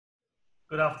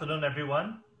Good afternoon,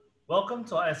 everyone. Welcome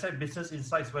to our ESSEC Business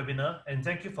Insights webinar, and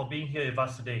thank you for being here with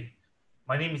us today.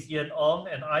 My name is Ian Ong,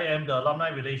 and I am the Alumni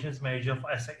Relations Manager for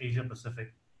ESSEC Asia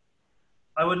Pacific.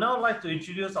 I would now like to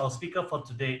introduce our speaker for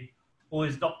today, who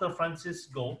is Dr. Francis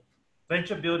Goh,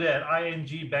 Venture Builder at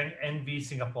ING Bank NV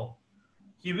Singapore.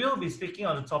 He will be speaking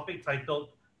on the topic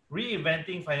titled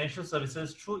Reinventing Financial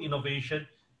Services Through Innovation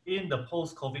in the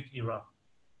Post-COVID Era.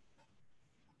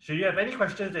 Should you have any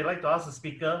questions you'd like to ask the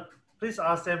speaker, please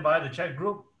ask them via the chat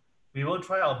group. We will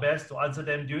try our best to answer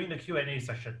them during the Q&A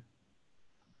session.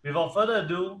 Without further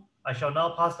ado, I shall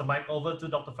now pass the mic over to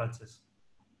Dr. Francis.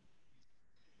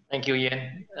 Thank you,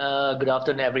 Ian. Good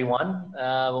afternoon, everyone.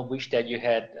 Wish that you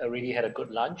had already had a good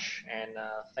lunch, and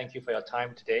thank you for your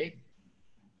time today.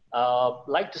 I'd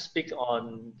like to speak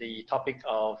on the topic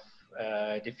of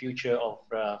the future of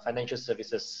financial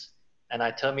services, and I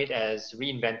term it as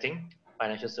reinventing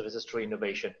financial services through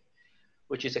innovation,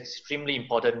 which is extremely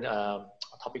important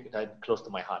topic that is close to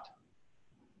my heart.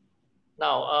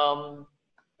 Now,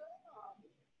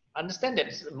 understand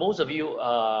that most of you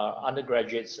are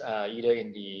undergraduates either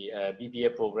in the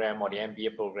BBA program or the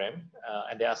MBA program,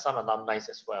 and there are some alumni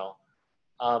as well.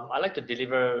 I like to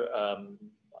deliver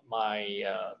my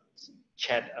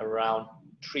chat around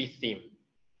three themes.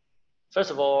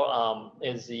 First of all,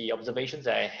 is the observations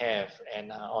that I have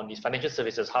and on these financial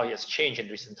services, how it has changed in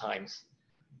recent times.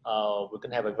 We're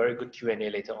going to have a very good Q&A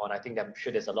later on. I think I'm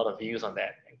sure there's a lot of views on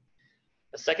that.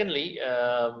 Secondly,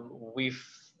 with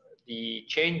the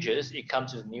changes, it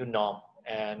comes with a new norm.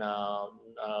 And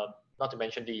not to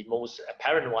mention the most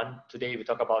apparent one, today we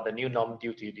talk about the new norm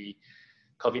due to the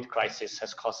COVID crisis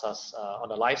has caused us on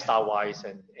a lifestyle-wise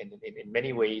and in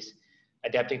many ways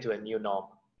adapting to a new norm.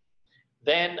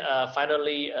 Then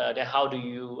finally, then how do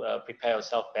you prepare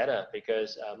yourself better?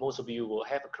 Because most of you will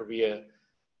have a career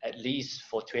at least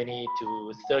for 20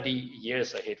 to 30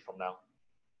 years ahead from now.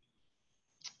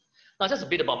 Now, just a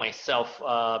bit about myself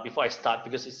before I start,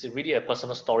 because it's really a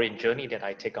personal story and journey that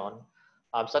I take on.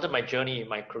 I started my journey in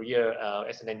my career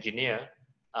as an engineer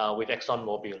with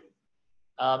ExxonMobil.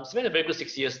 Spent a very good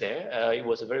 6 years there. It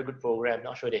was a very good program.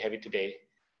 Not sure they have it today,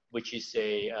 which is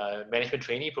a management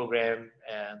trainee program,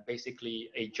 and basically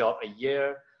a job a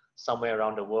year somewhere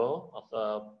around the world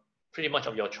of pretty much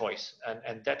of your choice.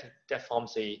 And that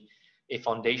forms a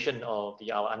foundation of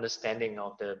our understanding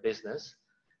of the business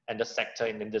and the sector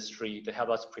and industry to help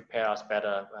us prepare us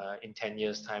better in 10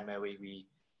 years time where we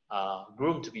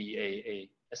groom to be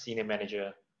a senior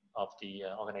manager of the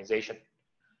organization.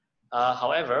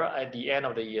 However, at the end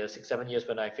of the 6-7 years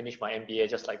when I finished my MBA,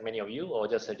 just like many of you, or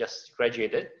just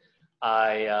graduated,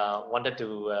 I wanted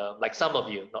to, like some of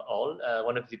you, not all,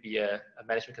 wanted to be a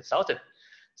management consultant.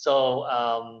 So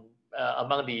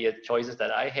among the choices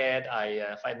that I had,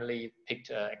 I finally picked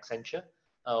Accenture,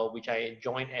 which I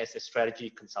joined as a strategy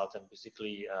consultant,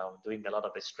 basically doing a lot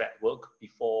of the strat work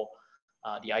before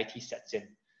the IT sets in.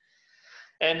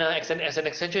 And as an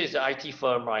Accenture is an IT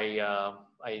firm,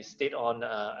 I stayed on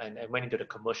and went into the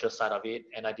commercial side of it,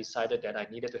 and I decided that I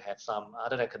needed to have some,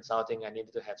 other than consulting, I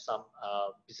needed to have some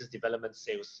business development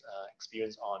sales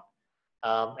experience on.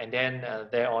 And then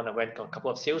thereon, I went on a couple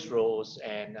of sales roles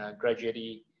and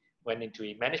gradually went into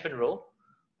a management role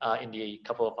in the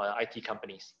couple of IT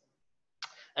companies.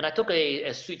 And I took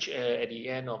a switch at the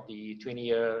end of the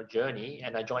 20-year journey,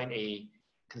 and I joined a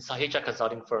HR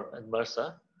consulting firm in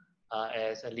Mercer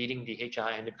as leading the HR,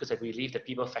 and because I believe the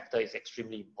people factor is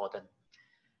extremely important.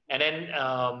 And then,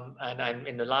 and I'm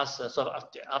in the last sort of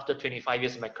after 25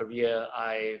 years of my career,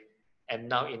 I am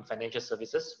now in financial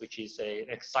services, which is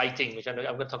exciting, which I'm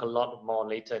going to talk a lot more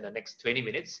later in the next 20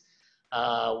 minutes.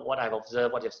 What I've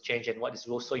observed, what has changed, and what is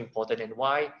so important, and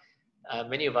why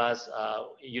many of us,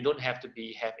 you don't have to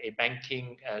have a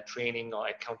banking training or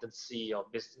accountancy or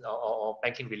business or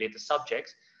banking related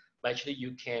subjects, but actually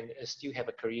you can still have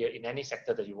a career in any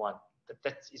sector that you want.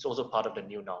 That is also part of the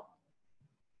new norm.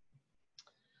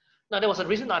 Now, there was a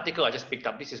recent article I just picked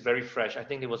up. This is very fresh. I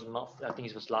think it was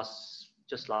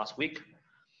just last week.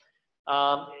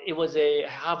 It was a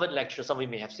Harvard lecture. Some of you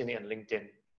may have seen it on LinkedIn.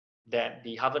 That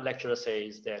the Harvard lecturer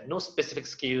says that no specific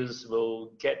skills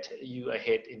will get you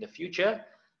ahead in the future,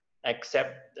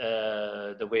 except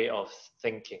the way of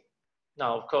thinking.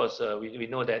 Now, of course, we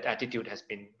know that attitude has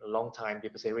been a long time.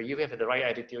 People say, well, you have the right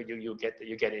attitude, you get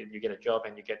a job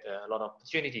and you get a lot of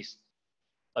opportunities.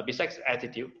 But besides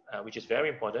attitude, which is very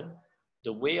important,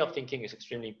 the way of thinking is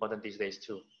extremely important these days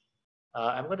too.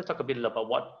 I'm going to talk a bit about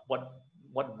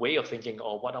what way of thinking,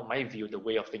 or what, on my view, the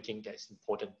way of thinking that is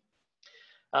important.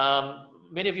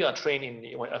 Many of you are trained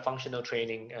in a functional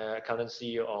training,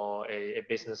 accountancy, or a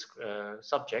business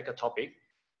subject, a topic.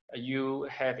 you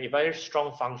have a very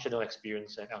strong functional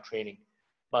experience and training.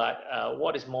 But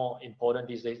what is more important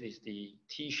these days is the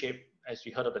T-shape, as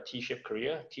you heard of the T-shaped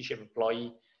career, T-shaped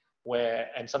employee,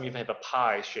 and some even have a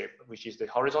pie shape, which is the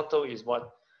horizontal is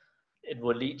what it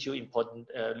will lead you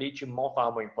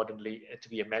far more importantly to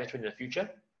be a manager in the future.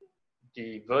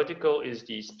 The vertical is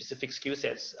the specific skill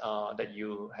sets that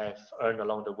you have earned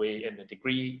along the way in the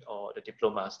degree or the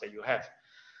diplomas that you have.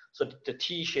 So the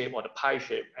T shape or the pie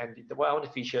shape, and what I want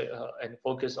to feature and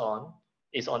focus on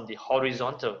is on the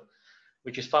horizontal,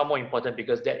 which is far more important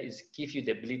because that gives you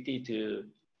the ability to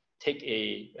take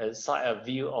a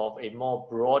view of a more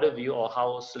broader view of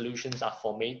how solutions are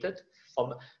formulated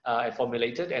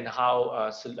and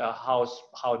how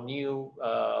new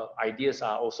ideas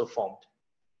are also formed.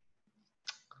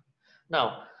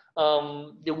 Now,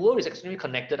 the world is extremely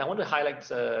connected. I want to highlight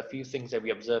a few things that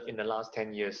we observed in the last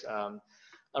 10 years.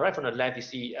 Right from the left, you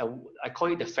see, I call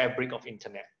it the fabric of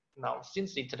internet. Now,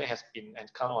 since the internet has been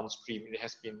and come on stream, it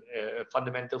has been a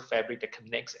fundamental fabric that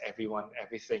connects everyone,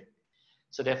 everything.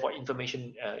 So therefore,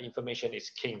 information is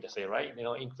king, to say, right? You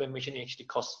know, information actually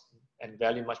costs and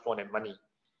value much more than money.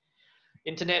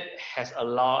 Internet has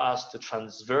allowed us to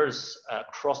transverse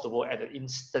across the world at an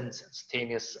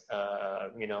instantaneous,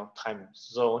 time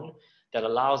zone that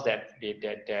allows that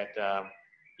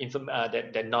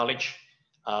knowledge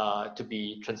to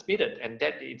be transmitted, and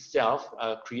that itself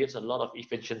creates a lot of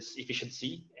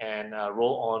efficiency and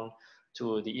roll on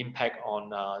to the impact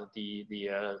on the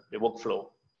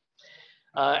workflow.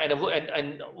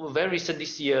 And very recent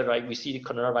this year, right, we see the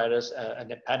coronavirus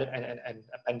and a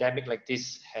pandemic like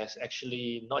this has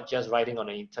actually not just riding on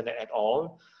the internet at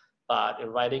all, but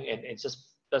riding and just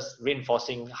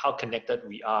reinforcing how connected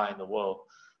we are in the world.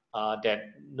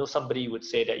 That somebody would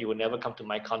say that you will never come to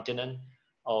my continent,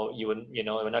 or you will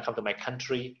not come to my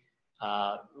country.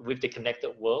 With the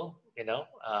connected world,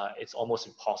 it's almost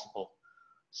impossible.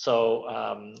 So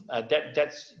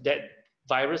that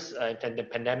virus and the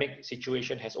pandemic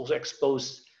situation has also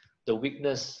exposed the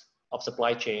weakness of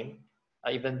supply chain.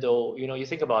 Even though you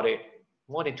think about it,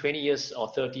 more than 20 years or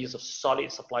 30 years of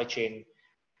solid supply chain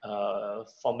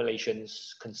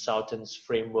formulations, consultants,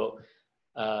 framework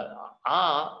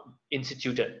are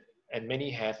instituted, and many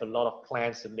have a lot of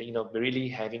plans and really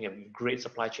having a great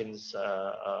supply chains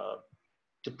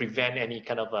to prevent any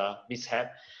kind of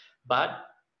mishap. But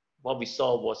what we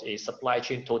saw was a supply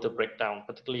chain total breakdown.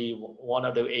 Particularly, one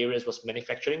of the areas was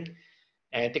manufacturing.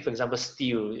 And take, for example,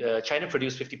 steel. China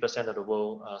produced 50% of the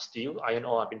world steel. Iron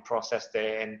ore have been processed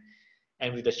there.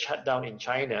 And with the shutdown in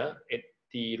China,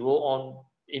 the roll-on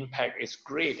impact is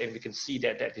great. And we can see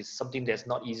that is something that's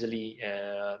not easily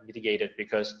mitigated,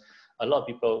 because a lot of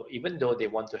people, even though they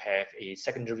want to have a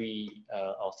secondary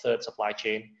or third supply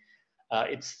chain,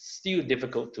 it's still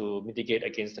difficult to mitigate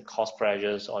against the cost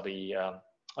pressures or the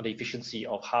efficiency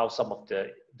of how some of the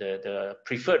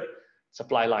preferred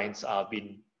supply lines are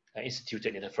being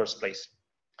instituted in the first place.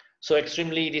 So this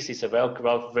is a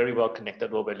very well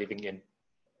connected world we're living in.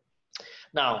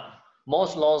 Now,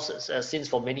 Moore's laws, since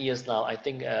for many years now, I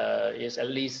think is at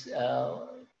least,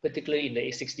 particularly in the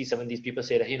 60s, 70s, people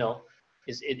say that,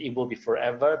 it will be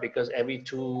forever, because every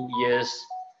 2 years,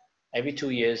 the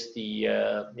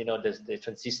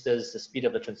transistors, the speed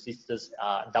of the transistors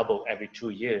double every 2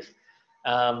 years.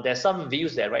 There's some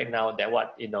views there right now that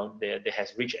there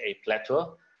has reached a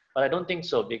plateau, but I don't think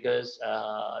so, because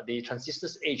the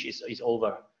transistors age is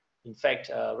over. In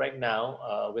fact, right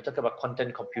now we're talking about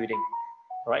quantum computing,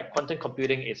 right? Quantum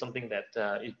computing is something that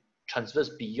it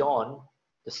transfers beyond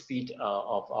the speed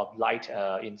of light,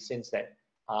 in the sense that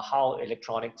how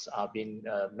electronics are being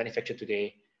manufactured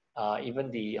today, even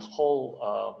the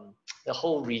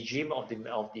whole regime of the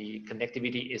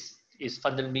connectivity is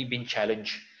fundamentally being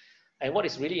challenged. And what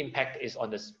is really impact is on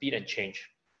the speed and change.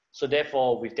 So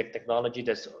therefore, with the technology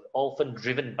that's often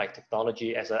driven by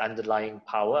technology as an underlying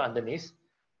power underneath,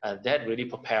 that really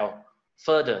propel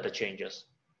further the changes.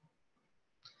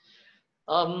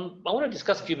 I want to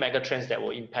discuss a few mega trends that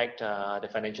will impact the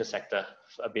financial sector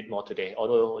a bit more today.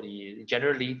 Although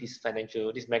generally these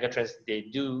mega trends, they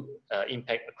do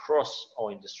impact across all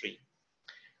industry.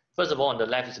 First of all, on the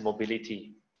left is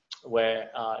mobility, where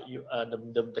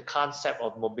the concept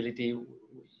of mobility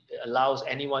allows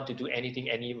anyone to do anything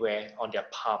anywhere on their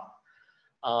palm.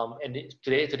 And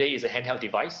today is a handheld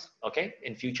device. Okay,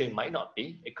 in future it might not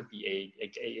be. It could be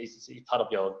a part of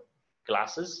your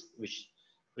glasses, which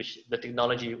the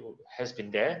technology has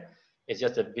been there. It's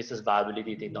just the business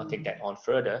viability did not take that on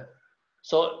further.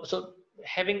 So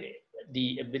having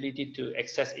the ability to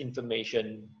access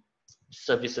information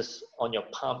services on your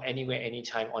palm, anywhere,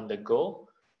 anytime, on the go,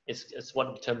 is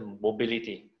what we term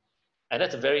mobility. And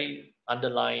that's a very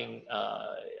underlying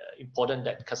important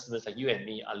that customers like you and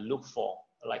me are look for.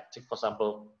 Like, take for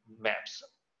example, maps,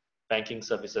 banking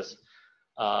services,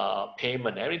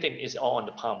 payment, everything is all on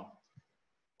the palm.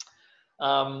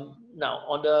 Now,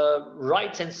 on the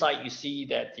right-hand side, you see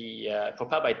that the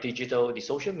propelled by digital, the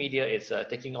social media is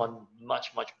taking on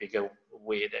much bigger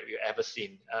way that we've ever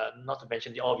seen. Not to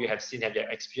mention, all of you have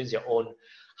experienced your own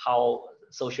how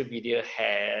social media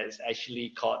has actually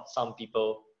caught some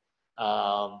people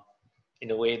in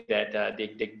a way that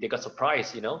they got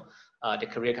surprised. Their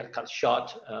career got cut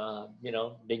short.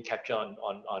 Being captured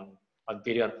on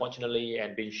video, unfortunately,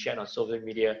 and being shared on social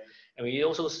media. And we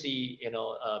also see,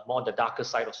 more the darker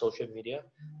side of social media,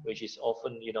 which is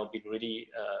often, been really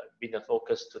been a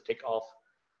focus to take off,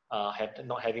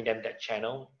 not having them that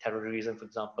channel, terrorism, for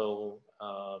example,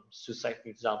 suicide, for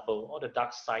example, all the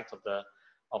dark sides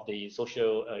of the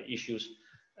social issues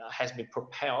has been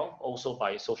propelled also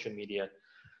by social media.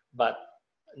 But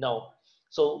no.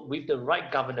 So with the right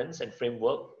governance and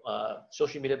framework,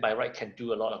 social media by right can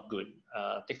do a lot of good.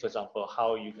 Take for example,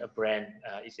 how a brand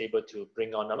is able to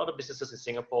bring on a lot of businesses in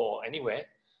Singapore or anywhere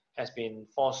has been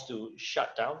forced to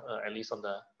shut down, at least on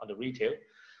the retail.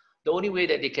 The only way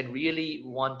that they can really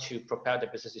want to propel their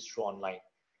business is through online.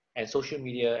 And social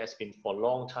media has been for a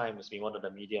long time has been one of the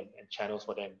medium and channels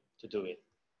for them to do it.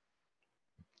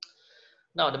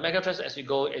 Now, the megatrends as we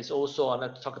go is also, I'm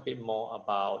going to talk a bit more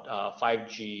about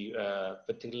 5G,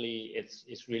 particularly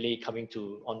it's really coming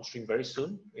to on stream very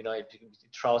soon.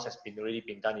 Trials has really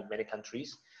been done in many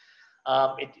countries.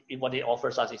 What it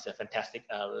offers us is a fantastic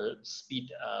speed,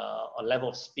 a level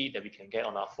of speed that we can get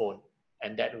on our phone.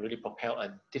 And that really propel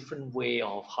a different way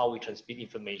of how we transmit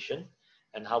information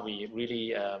and how we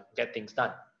really get things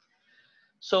done.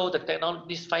 So the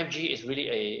technology, this 5G is really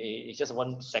it's just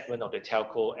one segment of the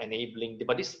telco enabling,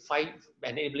 but this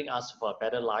enabling us for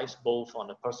better lives, both on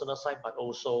the personal side, but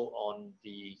also on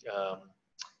the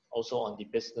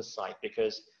business side,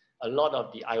 because a lot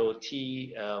of the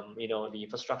IoT, the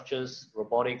infrastructures,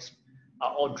 robotics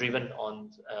are all driven on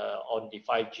the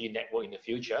 5G network in the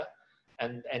future.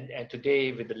 And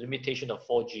today, with the limitation of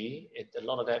 4G, a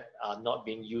lot of that are not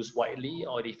being used widely,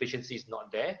 or the efficiency is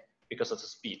not there because of the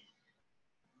speed.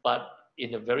 But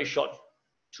in a very short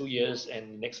 2 years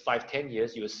and next 5-10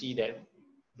 years, you will see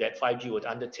that 5G would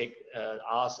undertake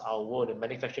our world, the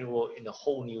manufacturing world, in a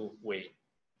whole new way.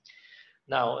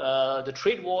 Now, the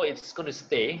trade war is going to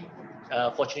stay.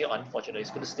 Fortunately or unfortunately,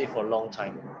 it's going to stay for a long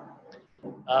time.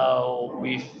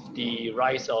 With the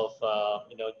rise of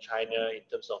China in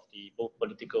terms of the both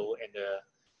political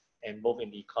and both in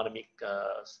the economic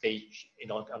stage,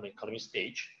 on the economic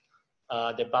stage,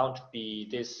 there bound to be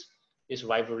this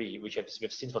rivalry, which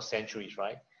we've seen for centuries,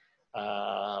 right?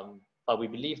 But we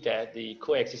believe that the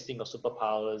coexisting of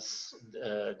superpowers,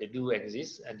 they do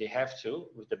exist, and they have to,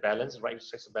 with the balance, right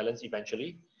sex balance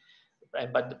eventually.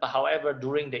 But however,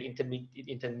 during the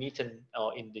intermittent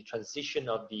or in the transition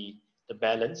of the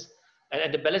balance,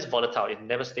 and the balance is volatile, it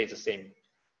never stays the same.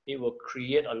 It will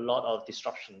create a lot of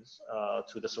disruptions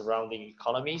to the surrounding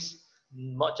economies,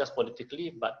 not just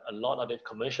politically, but a lot of it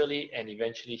commercially, and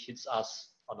eventually hits us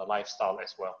on the lifestyle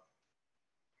as well.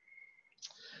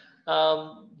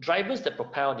 Drivers that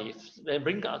propel this and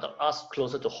bring us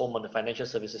closer to home on the financial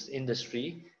services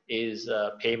industry is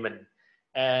payment.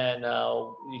 And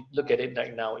we look at it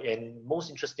right now, and most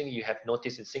interestingly, you have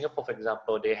noticed in Singapore, for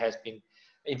example, there has been,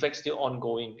 in fact, still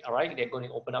ongoing, all right? They're going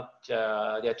to open up, there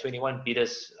are 21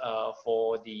 bidders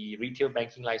for the retail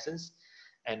banking license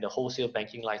and the wholesale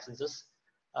banking licenses.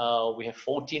 We have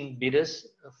 14 bidders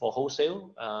for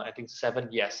wholesale. I think seven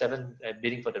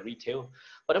bidding for the retail.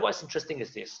 But what's interesting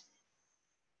is this: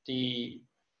 the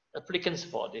applicants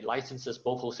for the licenses,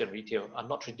 both wholesale and retail, are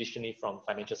not traditionally from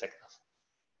financial sectors.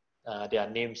 There are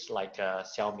names like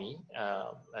Xiaomi.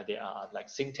 They are like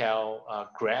Singtel,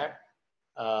 Grab,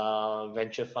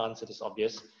 venture funds. It is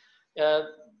obvious.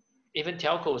 Even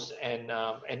telcos and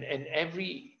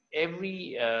every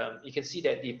you can see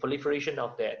that the proliferation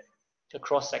of that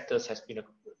across sectors has been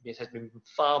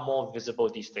far more visible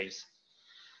these days.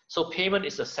 So payment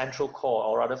is a central core,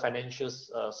 or rather financial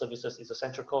services is a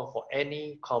central core for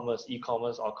any commerce,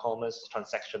 e-commerce or commerce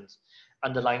transactions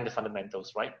underlying the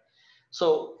fundamentals, right?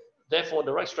 So therefore,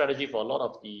 the right strategy for a lot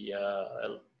of the,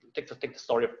 take the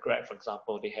story of Grab, for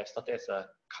example. They have started as a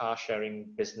car sharing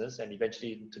business, and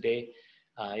eventually today,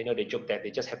 they joke that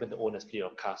they just happen to own a fleet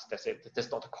of cars. That's it.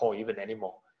 That's not the core even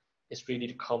anymore. It's really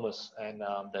the commerce and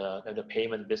the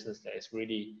payment business that is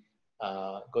really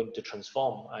going to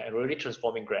transform and really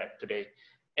transforming Grab today.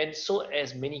 And so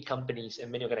as many companies and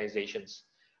many organizations.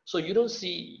 So you don't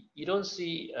see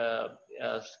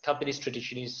companies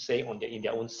traditionally say in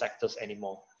their own sectors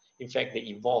anymore. In fact, they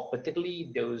evolve,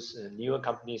 particularly those newer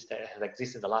companies that have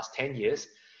existed in the last 10 years.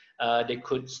 They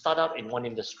could start out in one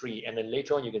industry, and then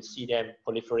later on you can see them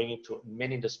proliferating into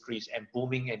many industries and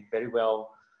booming and very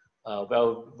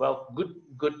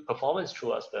good performance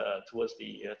towards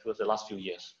the last few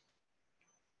years.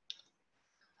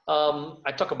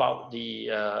 I talk about the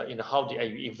how they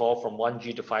evolve from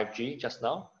 1G to 5G just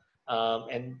now,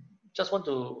 and just want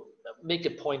to make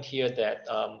a point here that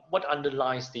what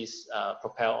underlies this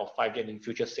propel of 5G and in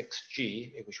future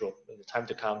 6G, which will in the time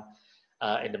to come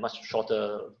in the much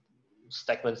shorter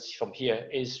segments from here,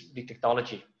 is the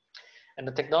technology. And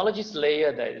the technologies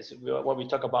layer that is what we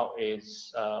talk about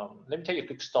is, let me tell you a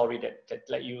quick story that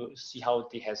let you see how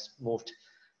it has moved.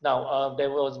 Now,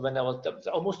 there was, when I was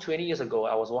almost 20 years ago,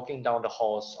 I was walking down the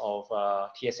halls of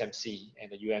TSMC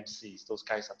and the UMCs. Those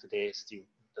guys are today still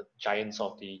the giants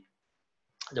of the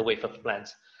wafer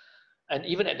plants. And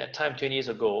even at that time, 20 years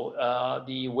ago,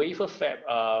 the wafer fab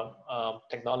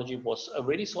technology was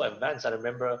already so advanced. I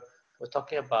remember we're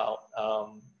talking about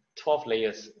 12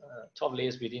 layers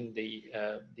within the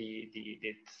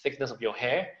thickness of your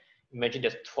hair. Imagine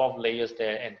there's 12 layers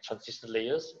there and transistor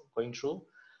layers going through.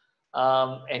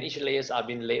 And each layers are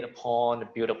being laid upon,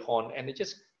 built upon, and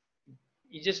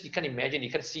you can imagine, you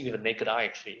can see with the naked eye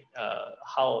actually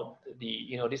how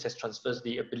this has transferred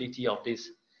the ability of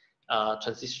these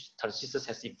transistors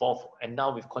has evolved, and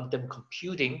now with quantum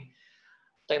computing,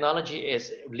 technology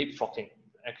is leapfrogging.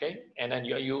 Okay, and then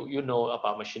you know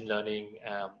about machine learning,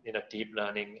 deep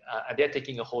learning, and they're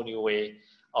taking a whole new way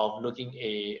of looking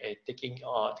taking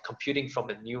computing from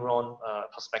the neuron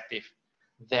perspective.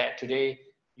 That today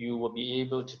you will be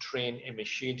able to train a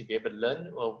machine to be able to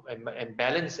learn and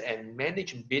balance and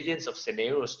manage billions of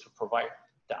scenarios to provide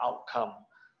the outcome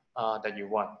that you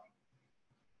want.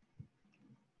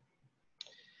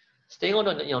 Staying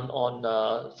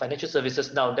on financial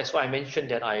services now, that's why I mentioned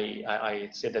that I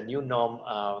said the new norm.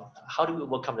 How do we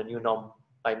overcome the new norm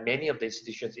by many of the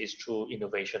institutions is through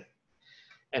innovation.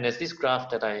 And as this graph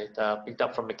that I picked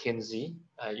up from McKinsey,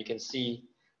 you can see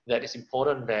that it's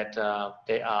important that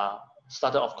they are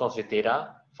started, of course, with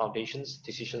data, foundations,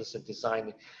 decisions, and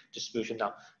design, distribution.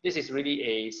 Now, this is really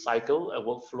a cycle, a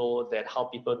workflow that how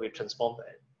people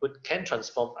can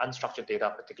transform unstructured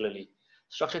data particularly.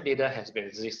 Structured data has been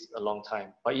exist a long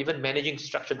time, but even managing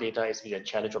structured data has been a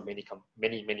challenge of many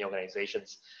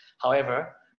organizations.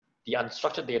 However, the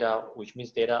unstructured data, which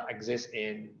means data exists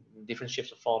in different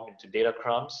shapes or form into data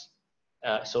crumbs,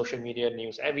 social media,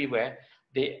 news, everywhere.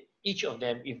 Each of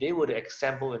them, if they were to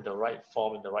assemble in the right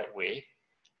form, in the right way,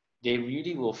 they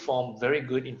really will form very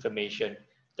good information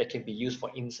that can be used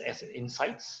for as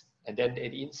insights, and then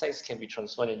the insights can be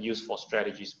transferred and used for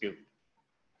strategies built.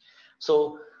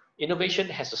 So innovation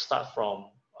has to start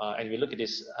from, and we look at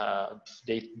this,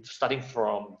 starting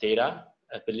from data,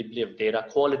 availability of data,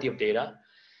 quality of data,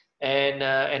 and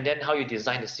then how you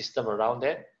design the system around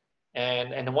that.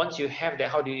 And once you have that,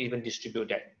 how do you even distribute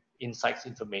that insights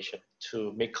information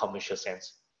to make commercial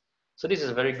sense? So this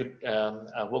is a very good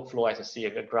workflow, as I see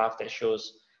a graph that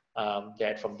shows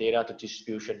that from data to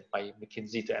distribution by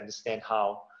McKinsey to understand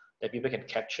how that people can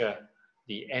capture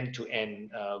the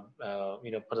end-to-end,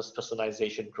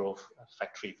 personalization growth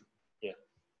factory here.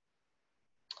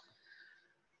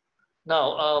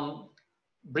 Now,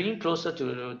 bringing closer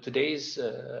to today's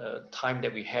time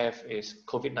that we have is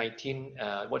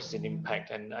COVID-19. What is an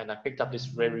impact? And I picked up this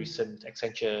very recent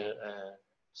Accenture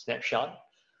snapshot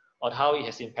on how it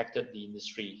has impacted the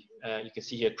industry. You can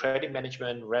see here credit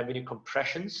management, revenue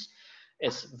compressions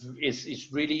is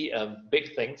really a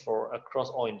big thing for across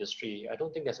all industry. I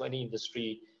don't think there's any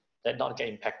industry that not get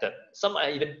impacted. Some are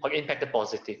even impacted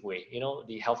positive way.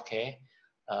 The healthcare,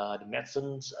 the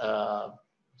medicines,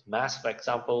 masks, for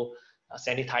example,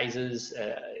 sanitizers.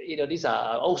 These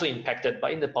are also impacted,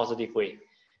 but in the positive way.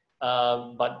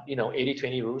 But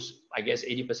 80-20 rules. I guess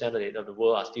 80% of the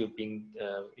world are still being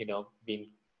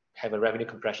have a revenue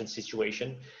compression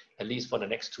situation, at least for the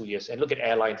next 2 years. And look at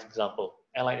airlines, for example.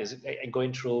 Airline is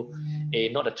going through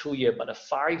not a 2 year, but a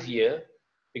 5 year,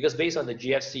 because based on the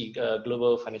GFC,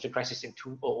 global financial crisis in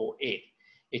 2008,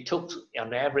 it took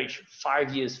on average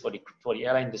 5 years for the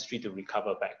airline industry to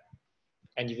recover back.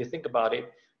 And if you think about it,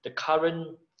 the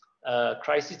current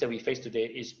crisis that we face today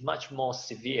is much more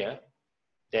severe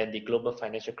than the global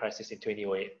financial crisis in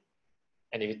 2008.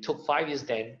 And if it took 5 years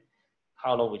then,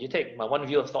 how long would it take? My one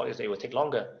view of thought is that it would take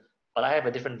longer, but I have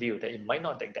a different view that it might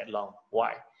not take that long.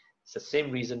 Why? It's the same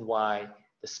reason why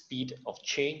the speed of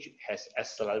change has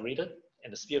accelerated,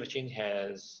 and the speed of change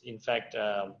has, in fact,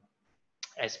 the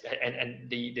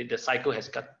cycle has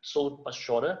got so much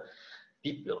shorter.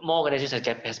 more organizations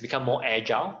has become more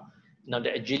agile. Now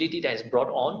the agility that is brought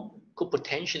on could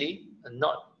potentially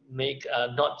not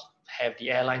have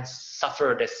the airlines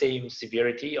suffer the same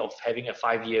severity of having a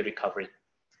 5-year recovery.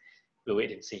 We'll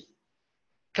wait and see.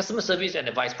 Customer service and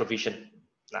advice provision.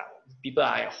 Now people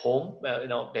are at home.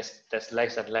 There's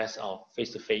less and less of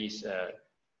face-to-face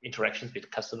interactions with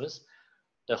customers.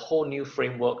 The whole new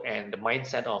framework and the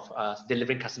mindset of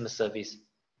delivering customer service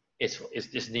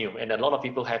is new, and a lot of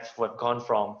people have gone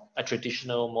from a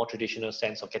more traditional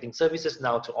sense of getting services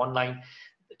now to online.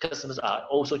 The customers are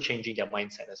also changing their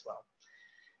mindset as well.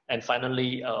 And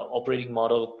finally, operating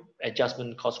model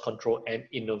adjustment, cost control, and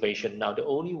innovation. Now, the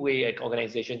only way an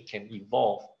organization can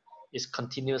evolve is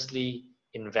continuously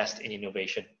invest in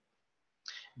innovation,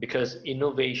 because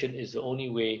innovation is the only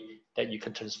way that you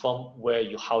can transform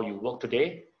how you work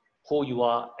today, who you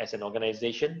are as an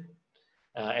organization,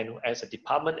 and as a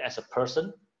department, as a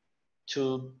person,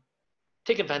 to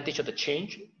take advantage of the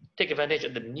change, take advantage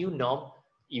of the new norm,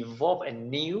 evolve a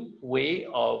new way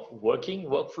of working,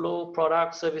 workflow,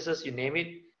 products, services, you name it.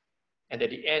 And at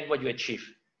the end, what you achieve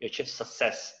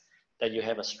success, that you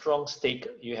have a strong stake,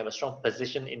 you have a strong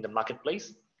position in the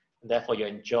marketplace, and therefore you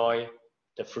enjoy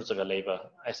the fruits of your labor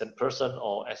as a person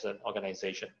or as an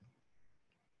organization.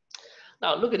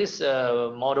 Now, look at this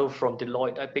model from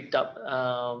Deloitte I picked up,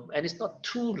 and it's not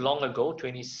too long ago,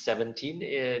 2017.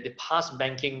 The past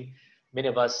banking, many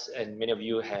of us and many of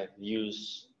you have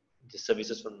used the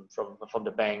services from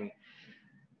the bank.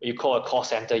 You call a call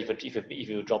center if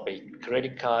you drop a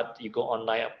credit card, you go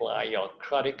online, apply your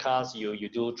credit cards, you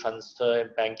do transfer,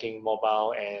 banking,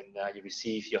 mobile, and you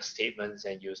receive your statements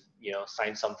and you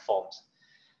sign some forms.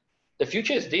 The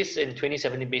future is this in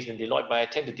 2017 based in Deloitte, but I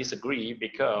tend to disagree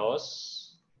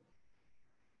because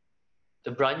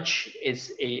the branch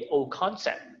is an old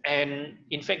concept. And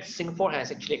in fact, Singapore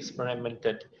has actually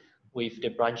experimented with the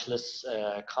branchless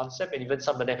concept, and even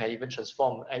some of them have even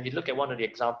transformed. And if you look at one of the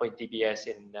examples in DBS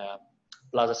in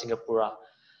Plaza Singapura,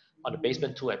 on the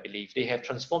basement 2, I believe, they have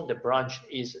transformed the branch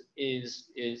is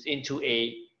into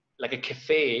like a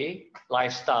cafe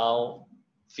lifestyle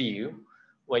feel,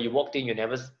 where you walked in, you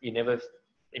never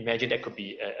imagined that could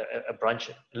be a branch,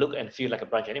 look and feel like a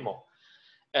branch anymore.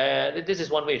 This is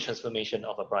one way of transformation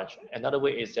of a branch. Another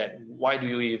way is that why do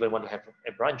you even want to have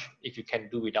a branch if you can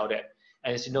do without that?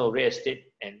 And as you know, real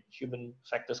estate and human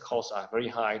factors costs are very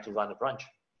high to run a branch.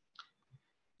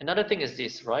 Another thing is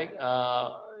this, right?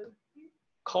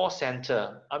 Call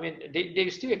center. I mean, they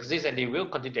still exist and they will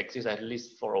continue to exist at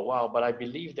least for a while. But I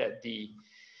believe that the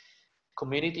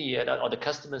community or the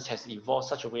customers has evolved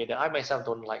such a way that I myself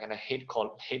don't like, and I hate to call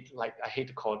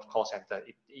call center.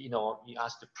 You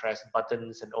ask to press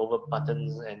buttons and over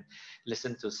buttons and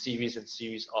listen to series and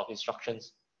series of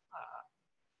instructions.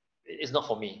 It's not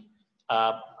for me.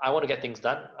 I want to get things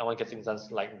done. I want to get things done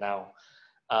like now.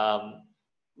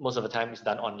 Most of the time it's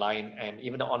done online, and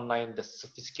even online, the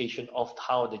sophistication of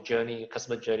how the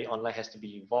customer journey online has to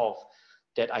be evolved,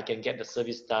 that I can get the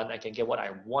service done, I can get what I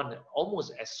want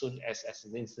almost as soon as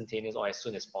an instantaneous or as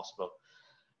soon as possible.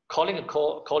 Calling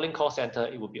call center,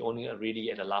 it would be only really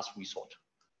at the last resort.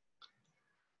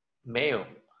 Mail.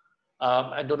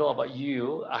 I don't know about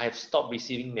you, I have stopped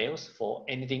receiving mails for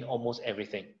anything, almost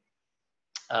everything.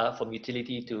 From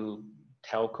utility to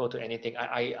telco to anything.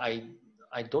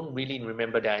 I don't really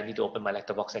remember that I need to open my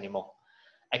letterbox anymore,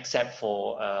 except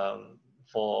for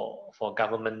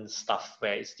government stuff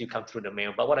where it still comes through the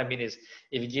mail. But what I mean is,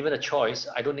 if you're given a choice,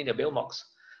 I don't need a mailbox.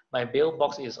 My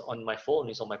mailbox is on my phone,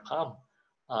 it's on my palm,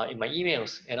 in my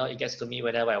emails. It gets to me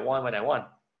whenever I want,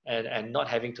 and not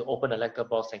having to open a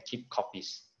letterbox and keep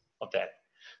copies of that.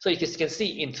 So you can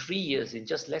see in 3 years, in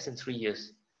just less than 3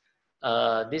 years,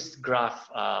 this graph,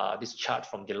 this chart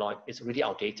from Deloitte is really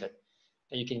outdated.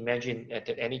 And you can imagine that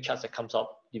any charts that comes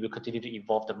up, they will continue to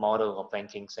evolve the model of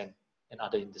bankings and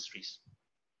other industries.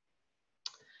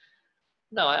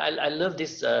 Now, I love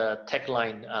this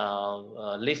tagline,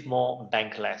 live more,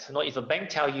 bank less. If a bank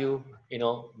tell you,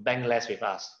 bank less with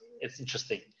us, it's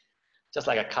interesting. Just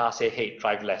like a car say, hey,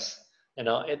 drive less. You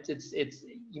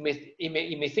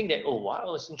may think that, oh,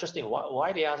 wow, it's interesting.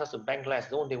 Why they ask us to bank less?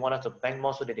 Don't they want us to bank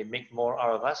more so that they make more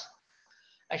out of us?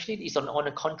 Actually, it's on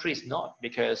the contrary, it's not,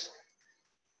 because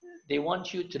they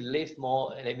want you to live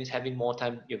more, and that means having more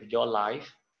time with your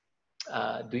life,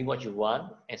 doing what you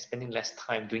want, and spending less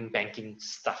time doing banking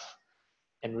stuff,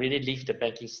 and really leave the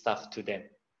banking stuff to them.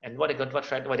 And what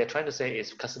they're trying to say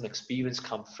is customer experience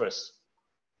comes first.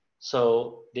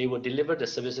 So they will deliver the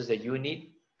services that you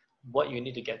need, what you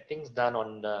need to get things done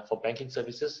for banking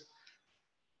services,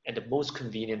 at the most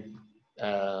convenient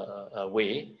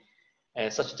way,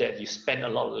 and such that you spend a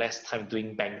lot less time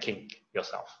doing banking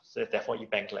yourself. So therefore, you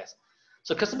bank less.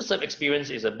 So customer service experience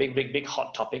is a big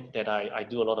hot topic that I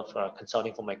do a lot of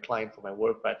consulting for my client, for my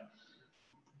work, but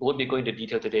we won't be going into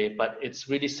detail today, but it's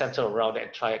really centered around the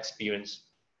entire experience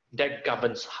that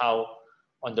governs how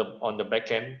on the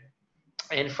back end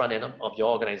and front end of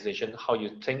your organization, how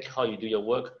you think, how you do your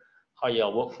work, how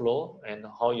your workflow, and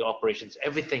how your operations,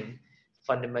 everything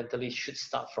fundamentally should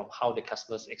start from how the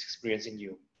customers is experiencing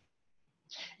you.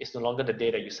 It's no longer the day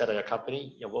that you set up your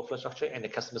company, your workflow structure, and the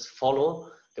customers follow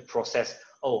the process.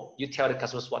 Oh, you tell the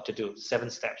customers what to do, 7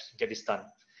 steps, get this done.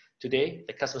 Today,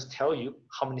 the customers tell you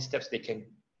how many steps they can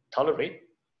tolerate.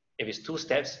 If it's 2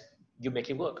 steps, you make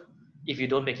it work. If you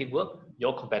don't make it work,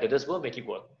 your competitors will make it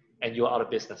work, and you're out of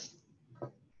business.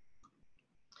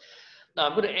 Now,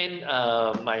 I'm going to end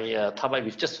my topic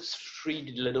with just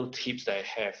 3 little tips that I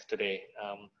have today.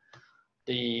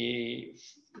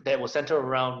 That will center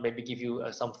around, maybe give you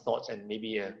some thoughts and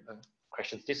maybe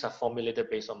questions. These are formulated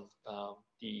based on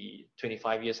the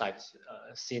 25 years I've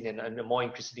seen, and more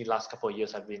increasingly last couple of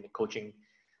years I've been coaching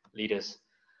leaders.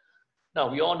 Now,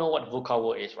 we all know what VUCA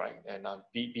world is, right? And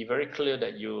be very clear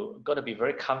that you got to be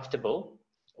very comfortable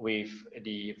with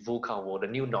the VUCA world, the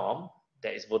new norm.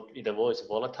 The world is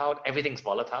volatile. Everything's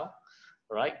volatile,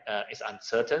 right? It's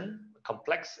uncertain,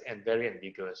 complex, and very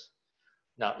ambiguous.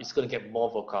 Now, it's going to get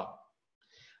more VUCA.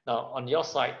 Now, on your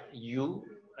side,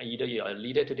 either you're a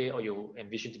leader today or you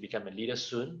envision to become a leader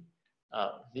soon.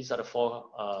 These are the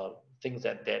 4 things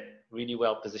that really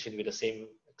well positioned with the same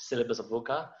syllabus of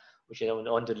VUCA, which I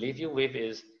want to leave you with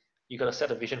is you got to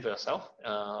set a vision for yourself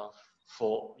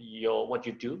for what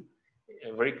you do.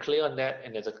 Very clear on that,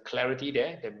 and there's a clarity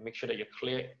there that make sure that you're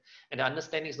clear. And the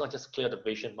understanding is not just clear the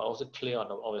vision, but also clear on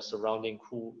the surrounding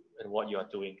who and what you are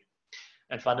doing.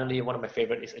 And finally, one of my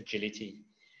favorite is agility.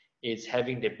 It's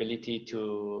having the ability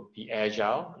to be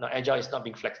agile. Now, agile is not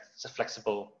being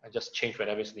flexible and just change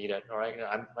whenever it's needed. All right,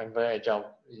 I'm very agile.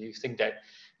 You think that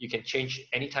you can change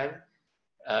anytime?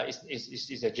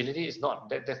 Is agility? It's not.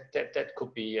 That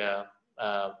could be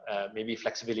maybe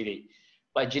flexibility.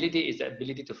 But agility is the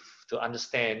ability to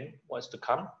understand what's to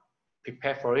come,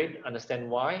 prepare for it, understand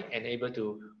why, and able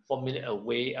to formulate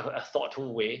a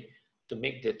thoughtful way to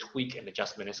make the tweak and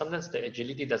adjustment. And sometimes the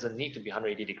agility doesn't need to be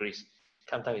 180 degrees.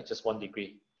 Sometimes it's just 1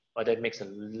 degree, but that makes a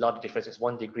lot of difference. It's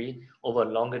 1 degree over a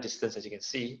longer distance, as you can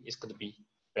see, it's going to be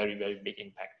very, very big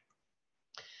impact.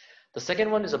 The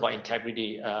second one is about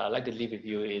integrity. I'd like to leave with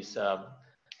you is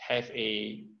have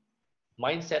a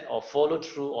mindset of follow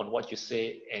through on what you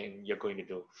say and you're going to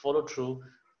do. Follow through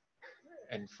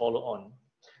and follow on.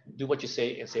 Do what you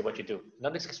say and say what you do. Now,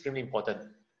 this is extremely important.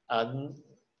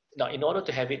 Now, in order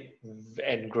to have it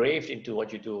engraved into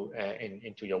what you do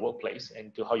into your workplace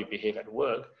and to how you behave at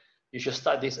work, you should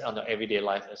start this on your everyday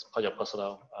life as part of your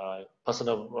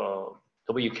personal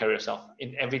the way you carry yourself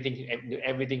in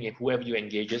everything and whoever you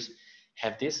engages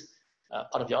have this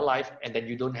part of your life, and then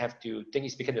you don't have to think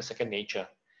it's become your second nature.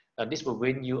 Now, this will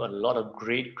win you a lot of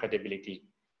great credibility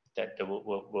that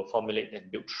will formulate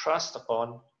and build trust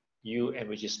upon you, and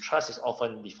which is trust is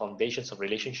often the foundations of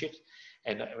relationships.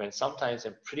 And when sometimes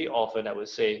and pretty often, I would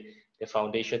say the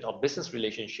foundation of business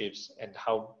relationships and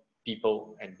how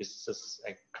people and businesses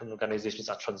and organizations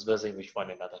are transversing with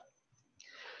one another.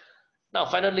 Now,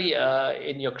 finally,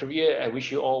 in your career, I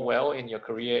wish you all well in your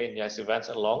career in your events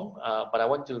along. But I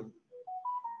want to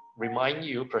remind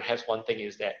you, perhaps one thing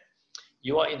is that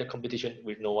you are in the competition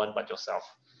with no one but yourself.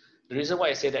 The reason why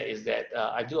I say that is that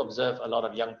I do observe a lot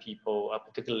of young people,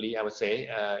 particularly I would say,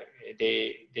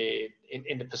 they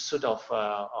in the pursuit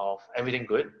of everything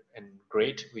good and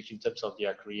great, which in terms of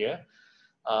their career,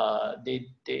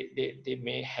 they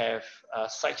may have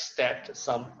sidestepped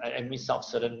some and missed out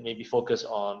certain maybe focus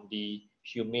on the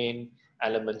humane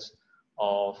elements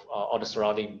of or the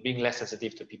surrounding, being less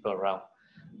sensitive to people around.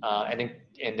 And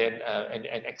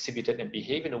exhibited and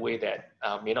behave in a way that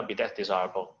may not be that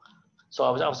desirable. So I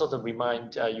was also to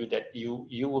remind you that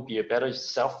you will be a better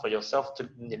self for yourself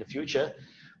in the future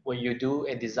when you do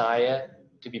and desire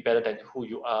to be better than who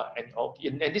you are.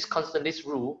 And this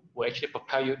rule will actually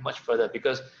propel you much further,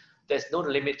 because there's no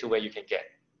limit to where you can get.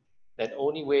 The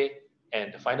only way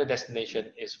and the final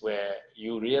destination is where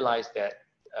you realize that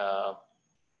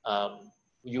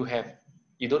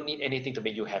you don't need anything to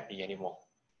make you happy anymore.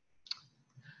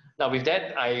 Now, with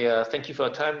that, I thank you for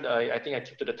your time. I think I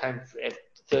kept to the time at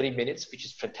 30 minutes, which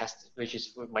is fantastic, which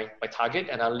is my target,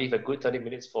 and I'll leave a good 30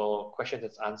 minutes for questions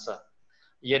and answer.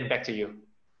 Ian, back to you.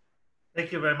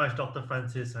 Thank you very much, Dr.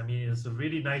 Francis. I mean, it's a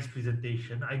really nice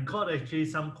presentation. I got actually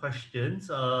some questions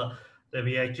that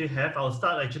we actually have. I'll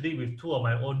start actually with 2 of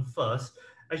my own first.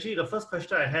 Actually, the first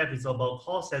question I have is about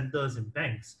call centers in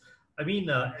banks. I mean,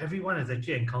 everyone has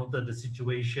actually encountered the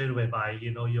situation whereby,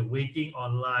 you're waiting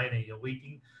online and you're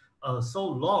waiting so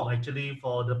long actually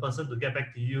for the person to get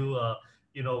back to you,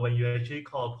 when you actually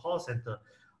call a call center.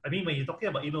 I mean, when you're talking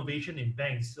about innovation in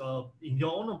banks, in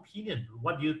your own opinion,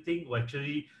 what do you think will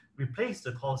actually replace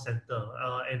the call center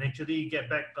and actually get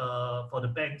back for the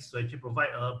banks to actually provide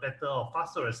a better or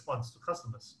faster response to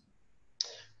customers?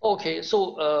 Okay,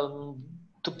 so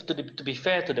to be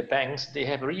fair to the banks, they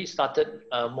have already started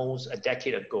almost a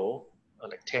decade ago,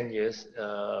 like 10 years,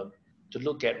 to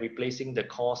look at replacing the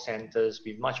call centers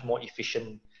with much more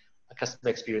efficient customer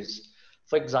experience.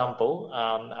 For example,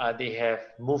 they have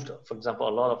moved, for example, a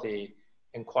lot of the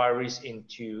inquiries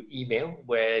into email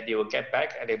where they will get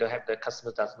back and they don't have the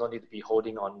customer does not need to be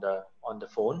holding on the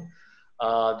phone.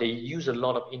 They use a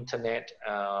lot of internet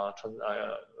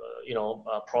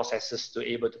processes to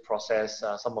able to process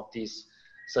some of these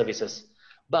services.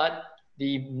 But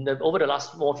over the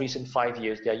last more recent 5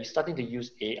 years, they are starting to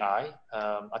use AI,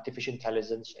 artificial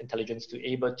intelligence, to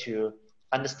able to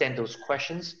understand those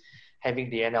questions, having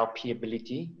the NLP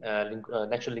ability,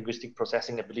 natural linguistic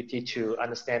processing ability to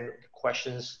understand the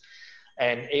questions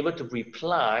and able to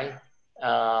reply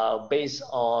based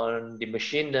on the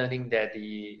machine learning that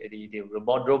the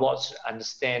robots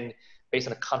understand based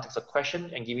on the context of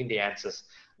question and giving the answers.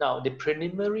 Now, the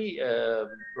preliminary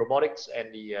robotics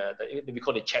and we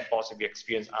call it chatbots that we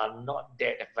experience are not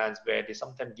that advanced, where they're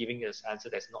sometimes giving us answer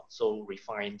that's not so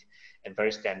refined and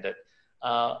very standard.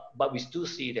 But we still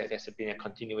see that there's been a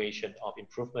continuation of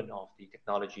improvement of the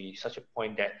technology, such a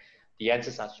point that the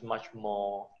answers are much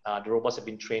more, the robots have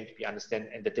been trained to understand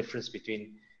and the difference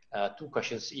between two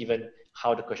questions, even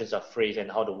how the questions are phrased and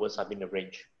how the words have been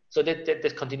arranged. So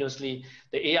that continuously,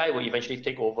 the AI will eventually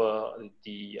take over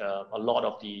a lot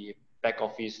of the back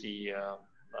office,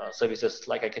 services.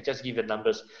 Like I can just give you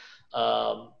numbers.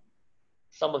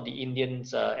 Some of the Indians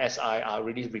SI are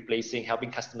really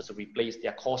helping customers to replace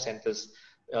their call centers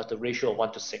the ratio of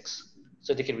 1 to 6.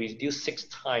 So they can reduce 6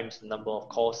 times the number of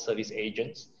call service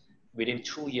agents within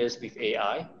 2 years with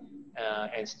AI,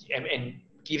 and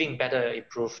giving better,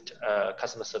 improved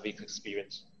customer service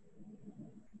experience.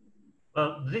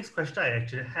 Well, the next question I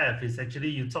actually have is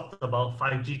actually you talked about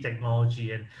 5G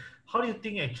technology, and how do you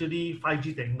think actually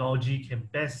 5G technology can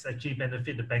best actually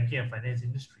benefit the banking and finance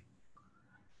industry?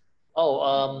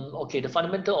 Okay. The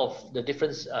fundamental of the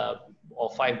difference of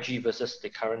 5G versus the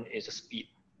current is the speed.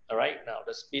 All right. Now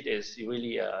the speed is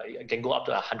really it can go up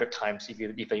to 100 times if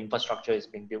the infrastructure is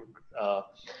being built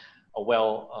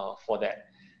well for that.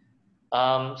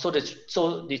 So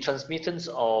the transmittance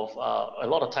of a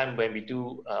lot of time when we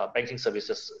do banking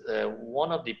services,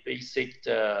 one of the basic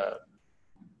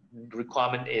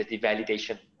requirement is the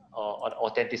validation or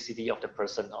authenticity of the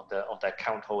person, of the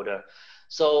account holder.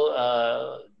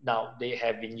 So now they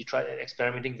have been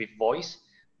experimenting with voice,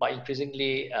 but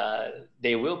increasingly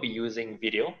they will be using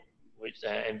video,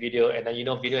 video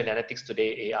analytics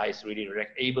today. AI is really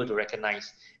able to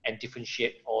recognize and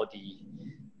differentiate all the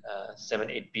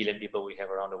 7-8 billion people we have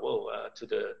around the world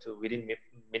to within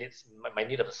minutes,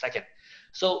 minute of a second.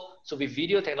 So with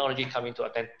video technology coming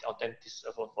to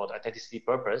for the authenticity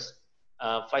purpose,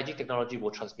 5G technology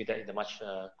will transmit that in a much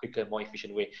quicker, more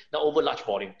efficient way. Now, over large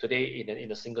volume today,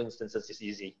 in a single instances is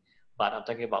easy, but I'm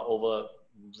talking about over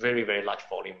very, very large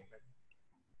volume.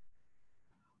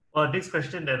 Well, next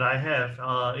question that I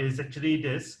have is actually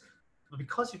this: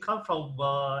 because you come from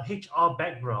HR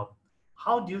background,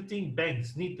 how do you think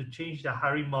banks need to change their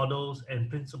hiring models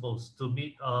and principles to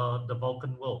meet the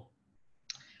Vulcan world?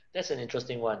 That's an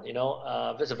interesting one.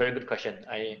 That's a very good question.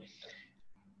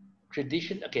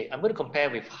 Okay, I'm going to compare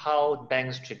with how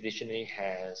banks traditionally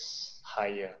has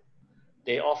hired.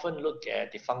 They often look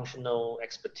at the functional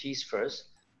expertise first,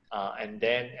 and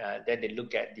then they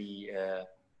look at the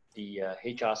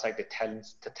HR side, the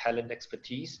talent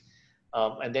expertise,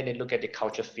 and then they look at the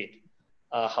culture fit.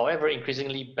 However,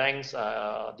 increasingly banks,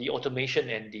 the automation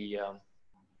and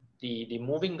the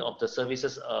moving of the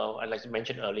services, like you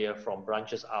mentioned earlier, from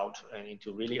branches out and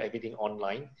into really everything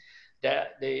online.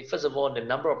 First of all, the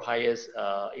number of hires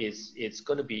is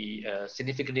going to be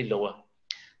significantly lower.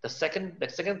 The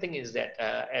second thing is that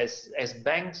as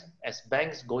banks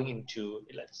going into,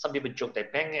 like, some people joke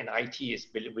that bank and IT is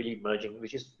really merging,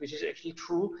 which is actually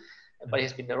true, but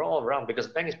it's been all around because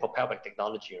bank is propelled by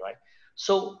technology, right?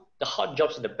 So the hot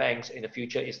jobs in the banks in the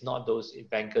future is not those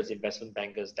bankers, investment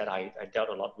bankers that I dealt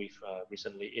a lot with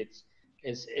recently.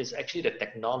 It's actually the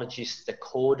technologists, the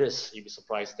coders. You'd be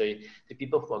surprised, the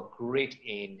people who are great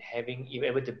in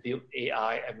able to build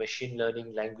AI and machine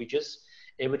learning languages,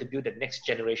 able to build the next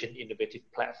generation innovative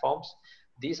platforms.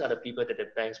 these are the people that the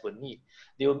banks will need.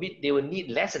 They will need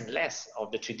less and less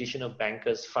of the traditional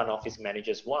bankers, front office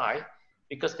managers. Why?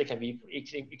 Because they can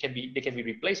be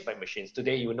replaced by machines.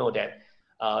 Today, you know that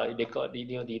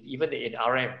even in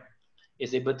RM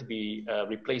is able to be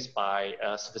replaced by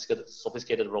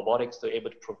sophisticated robotics to able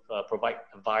to provide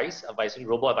advisory.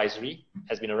 Robo advisory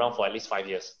has been around for at least 5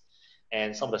 years,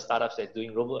 and some of the startups that are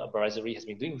doing robo advisory has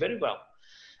been doing very well.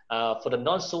 For the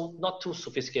not too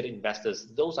sophisticated investors,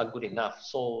 those are good enough.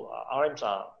 So RMs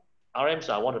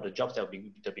are one of the jobs that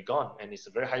will be gone, and it's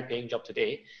a very high paying job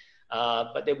today.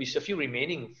 But there will be a few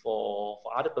remaining for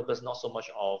other purpose, not so much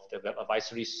of the web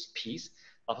advisory piece,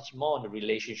 but much more on the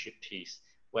relationship piece,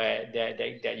 where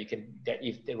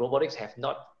if the robotics have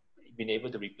not been able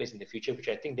to replace in the future, which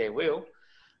I think they will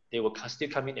still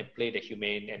come in and play the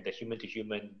human and the human to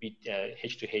human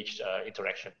H to H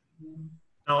interaction.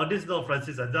 Now, on this note,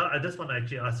 Francis, I just want to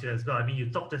actually ask you as well. I mean, you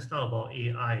talked just now about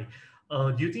AI.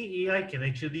 Do you think AI can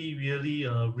actually really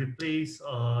replace,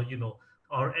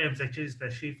 RMs, actually,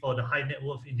 especially for the high net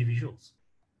worth individuals?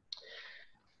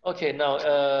 Okay, now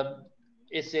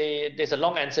there's a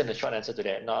long answer and a short answer to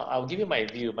that. Now, I'll give you my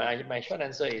view. My short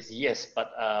answer is yes,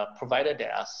 but provided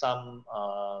there are some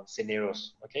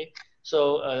scenarios. Okay,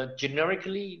 so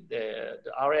generically, the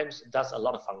RMs does a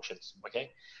lot of functions.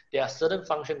 Okay, there are certain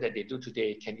functions that they do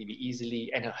today can be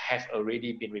easily and have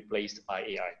already been replaced by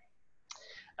AI.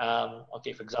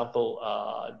 Okay, for example,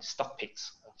 stock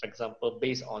picks. For example,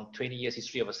 based on 20 years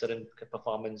history of a certain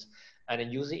performance, and then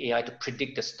using AI to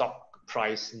predict the stock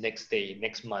price next day,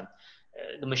 next month.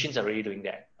 The machines are already doing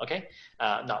that. Okay.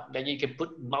 Now, then you can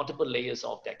put multiple layers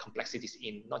of that complexities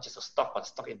in, not just a stock, but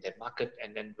stock in that market,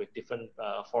 and then with different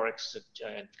forex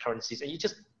and currencies, and you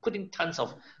just put in tens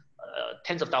of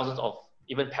thousands of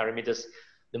even parameters.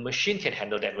 The machine can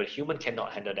handle that, but human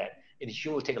cannot handle that. And the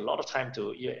human will take a lot of time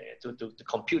to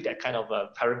compute that kind of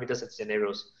parameters and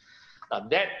scenarios.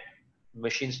 That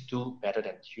machines do better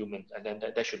than humans, and then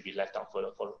that should be left out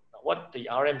for what the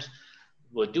RMs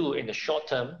will do in the short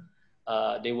term.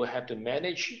 They will have to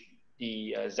manage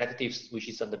the executives, which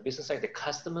is on the business side. The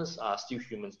customers are still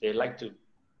humans. They like to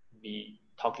be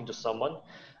talking to someone,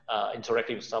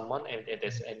 interacting with someone, and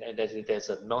there's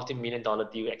a multi-million-dollar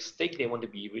deal at stake. They want to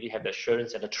really have the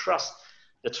assurance and the trust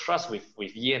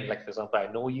with Ian. Like, for example,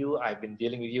 I know you, I've been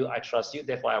dealing with you, I trust you,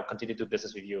 therefore I'll continue to do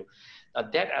business with you.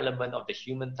 That element of the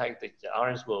human type, the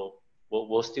RMs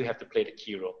will still have to play the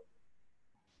key role.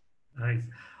 Nice.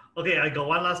 Okay, I got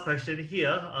one last question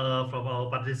here from our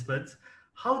participants.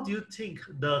 How do you think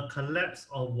the collapse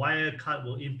of Wirecard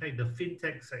will impact the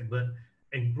fintech segment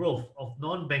and growth of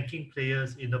non-banking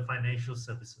players in the financial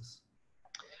services?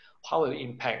 How will it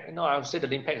impact? No, I would say the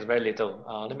impact is very little.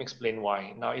 Let me explain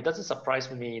why. Now, it doesn't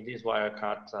surprise me, this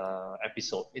Wirecard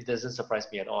episode. It doesn't surprise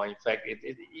me at all. In fact,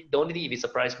 the only thing it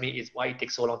surprised me is why it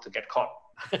takes so long to get caught.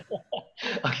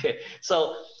 Okay,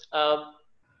 so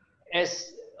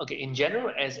in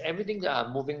general, as everything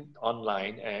moving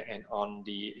online and on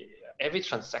every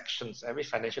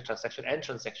financial transaction and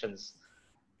transactions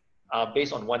are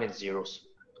based on one and zeros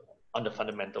on the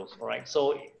fundamentals, all right?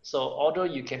 So although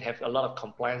you can have a lot of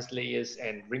compliance layers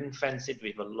and ring fence it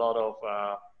with a lot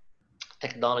of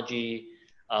technology,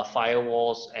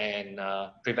 firewalls and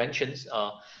preventions,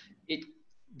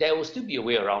 there will still be a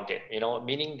way around it,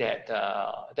 meaning that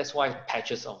that's why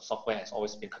patches of software has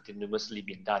always been continuously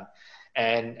been done.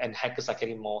 And hackers are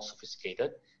getting more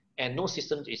sophisticated, and no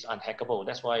system is unhackable.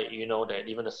 That's why that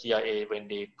even the CIA, when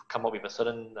they come up with a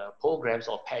certain programs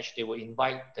or patch, they will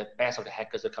invite the best of the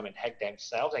hackers to come and hack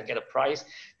themselves and get a prize,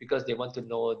 because they want to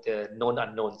know the known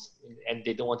unknowns, and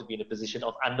they don't want to be in a position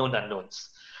of unknown unknowns.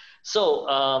 So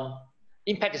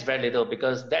impact is very little,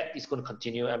 because that is going to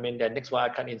continue. I mean, the next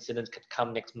Wirecard incident could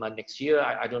come next month, next year.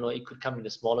 I don't know. It could come in a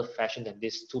smaller fashion than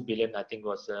this. 2 billion, I think,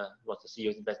 was the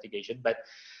CEO's investigation. But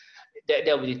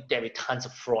there will be tons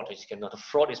of fraud, as you can know.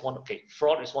 Fraud is one of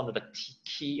the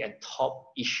key and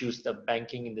top issues the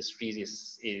banking industry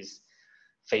is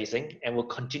facing, and will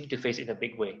continue to face in a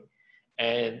big way.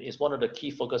 And it's one of the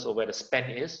key focus of where the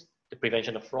spend is, the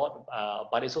prevention of fraud.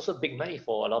 But it's also big money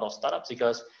for a lot of startups,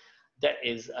 because that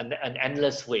is an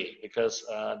endless way, because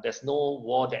there's no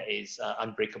wall that is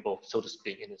unbreakable, so to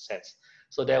speak, in a sense.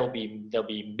 So there'll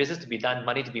be business to be done,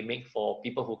 money to be made for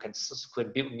people who can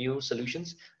build new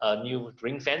solutions, new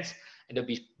ring fence, and there'll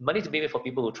be money to be made for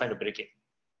people who are trying to break it.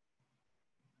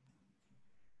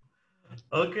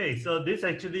 Okay, so this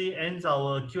actually ends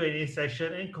our Q&A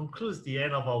session and concludes the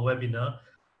end of our webinar.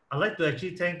 I'd like to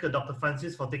actually thank Dr.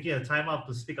 Francis for taking the time out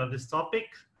to speak on this topic.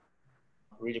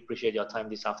 Really appreciate your time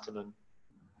this afternoon.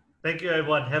 Thank you,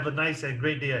 everyone. Have a nice and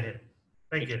great day ahead.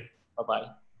 Thank you.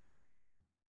 Bye-bye.